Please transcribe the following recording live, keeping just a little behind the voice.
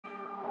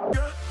Hello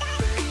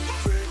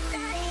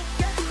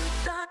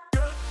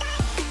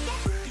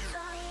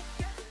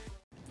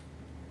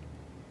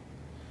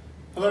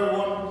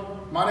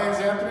everyone, my name is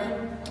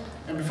Anthony,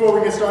 and before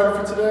we get started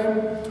for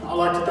today, I'd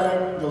like to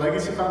thank the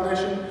Legacy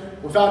Foundation.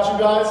 Without you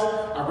guys,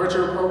 our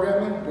virtual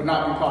programming would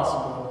not be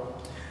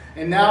possible.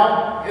 And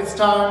now, it's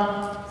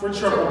time for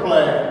Triple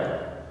Play.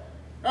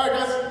 Alright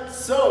guys,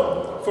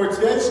 so for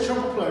today's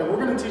Triple Play, we're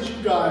going to teach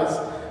you guys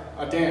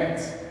a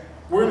dance.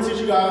 We're going to teach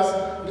you guys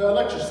the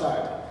electric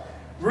slide.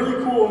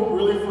 Really cool,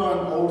 really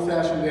fun,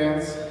 old-fashioned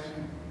dance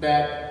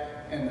back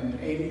in the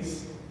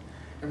 80s.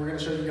 And we're going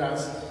to show you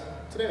guys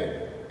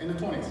today in the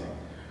 20s.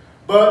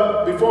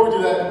 But before we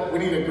do that, we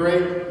need a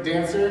great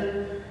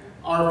dancer,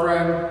 our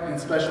friend and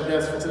special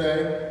guest for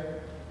today.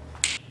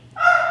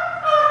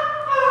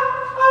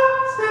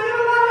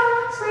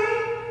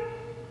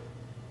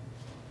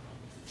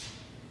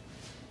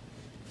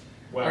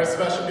 Wow. Our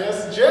special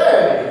guest,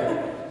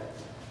 Jay.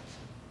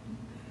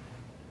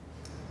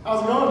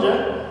 How's it going,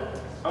 Jay?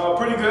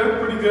 Pretty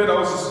good, pretty good. I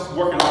was just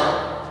working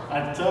hard. I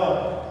can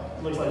tell.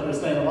 Looks like you're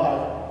staying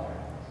alive.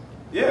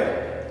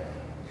 Yeah.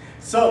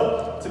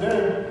 So,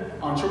 today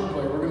on Triple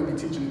Play, we're going to be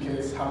teaching the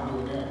kids how to do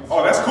a dance.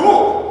 Oh, that's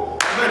cool.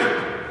 I'm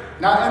ready.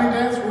 Not any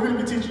dance, we're going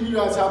to be teaching you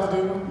guys how to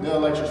do the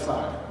electric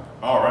slide.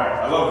 All right.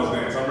 I love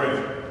this dance. I'm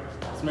ready.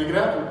 Let's make it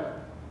happen.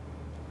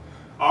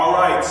 All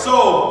right.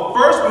 So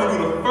first, we're going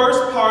to do the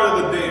first part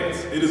of the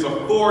dance. It is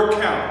a 4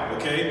 count,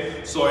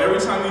 okay? So every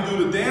time you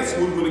do the dance,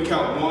 we're going to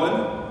count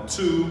 1,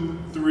 2,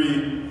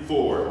 3,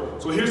 4.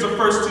 So here's the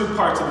first 2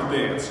 parts of the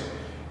dance.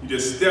 You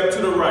just step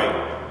to the right.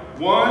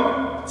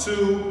 1,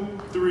 2,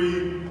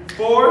 3,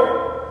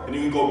 4, and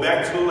you can go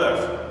back to the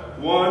left.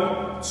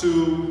 1,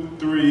 2,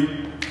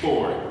 3,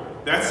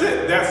 4. That's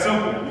it. That's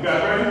simple. You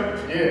guys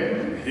ready?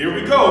 Yeah. Here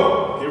we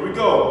go. Here we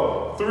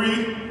go.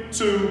 3,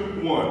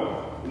 2,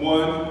 1.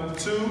 1,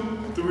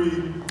 2,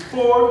 3,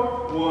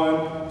 4.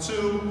 1,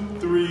 2,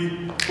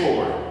 3,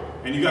 4.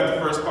 And you got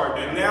the first part.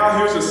 And now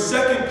here's the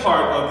second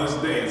part of this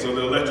dance, or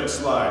the electric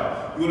slide.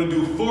 You're going to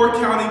do 4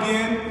 count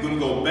again. You're going to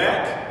go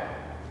back.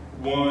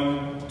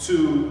 1,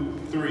 2,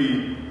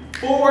 3,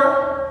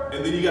 4.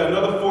 And then you got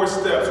another 4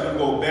 steps. You're going to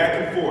go back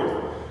and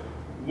forth.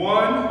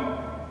 1,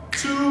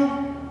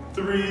 2,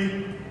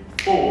 3,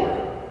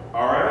 4.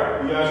 All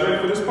right. You guys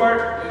ready for this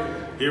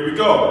part? Here we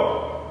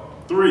go.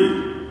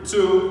 3,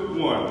 2,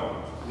 1.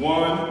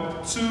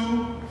 1,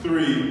 2,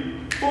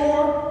 3,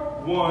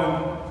 4.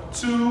 1,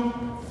 2,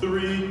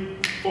 3,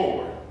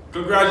 4.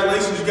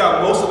 Congratulations, you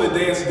got most of the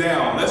dance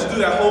down. Let's do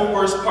that whole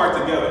first part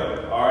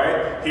together. All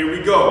right, here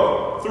we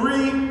go.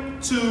 3,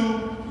 2,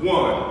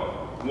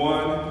 1.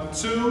 1,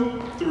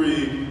 2,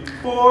 3,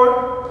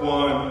 4.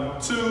 1,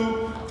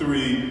 2,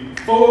 3,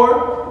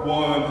 4.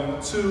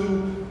 1,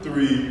 2,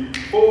 3,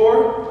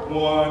 4.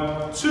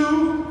 1,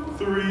 2,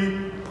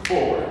 3,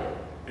 4.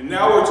 And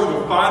now we're to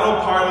the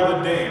final part of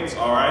the dance,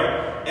 all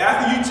right?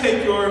 After you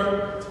take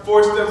your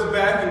 4 steps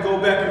back and go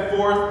back and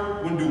forth,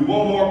 we're gonna do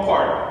one more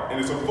part, and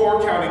it's a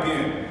 4 count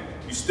again.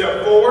 You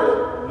step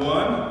forward,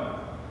 1,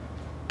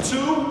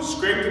 2,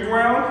 scrape the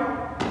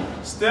ground,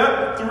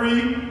 step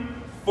 3,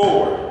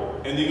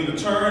 4. And then you're gonna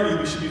turn,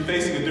 you should be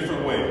facing a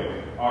different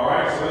way. All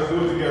right, so let's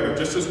do it together,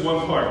 just this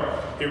one part.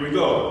 Here we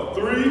go,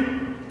 3,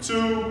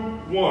 2,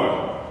 1.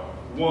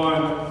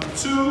 1,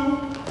 2,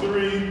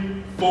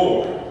 3,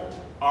 4.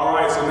 All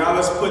right, so now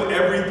let's put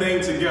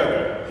everything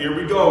together. Here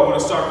we go, we're gonna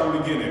start from the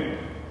beginning.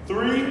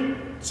 3,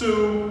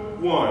 2,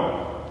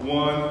 1.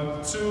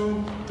 1,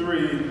 2,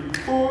 3,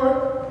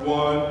 4.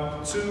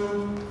 1,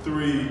 2,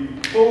 3,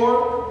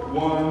 4.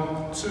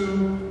 1,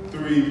 2,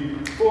 3,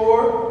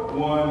 4.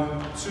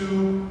 1,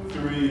 2,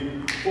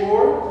 3,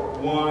 4.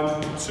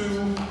 1,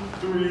 2,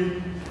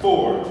 3,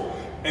 4.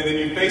 And then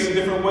you face a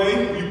different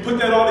way, you put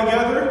that all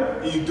together,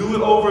 and you do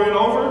it over and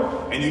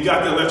over, and you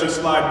got the electric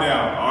slide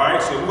down, all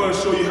right? So we're gonna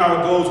show you how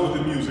it goes with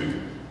the music.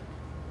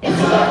 It's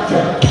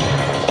electric.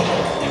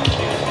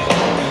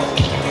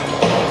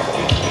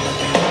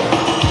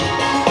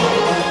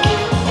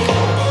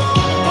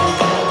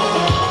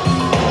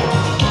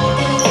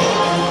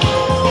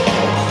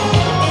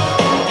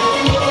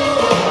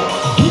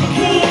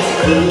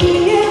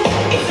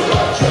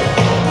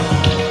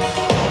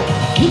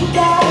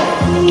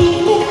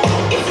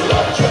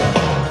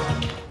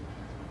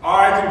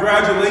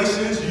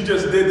 Congratulations, you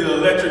just did the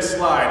electric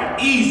slide.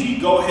 Easy,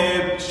 go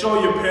ahead,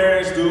 show your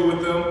parents, do it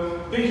with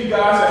them. Thank you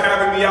guys for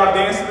having me out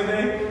dancing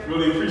today.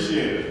 Really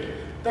appreciate it.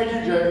 Thank you,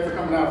 Jay, for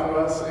coming out for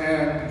us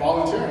and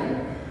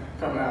volunteering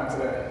coming out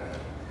today.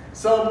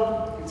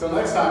 So, until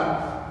next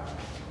time.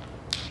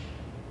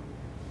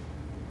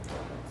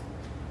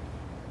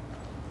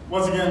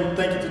 Once again,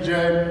 thank you to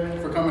Jay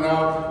for coming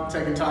out,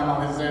 taking time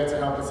out of his day to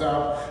help us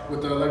out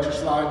with the electric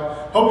slide.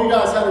 Hope you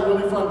guys had a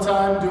really fun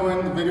time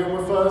doing the video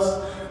with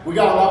us. We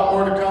got a lot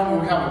more to come.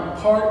 We have a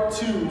part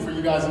 2 for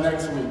you guys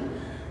next week.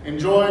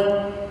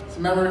 Enjoy.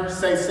 Remember,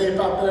 stay safe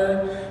out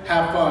there.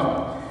 Have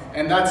fun.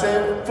 And that's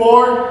it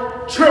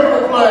for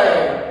Triple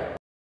Play.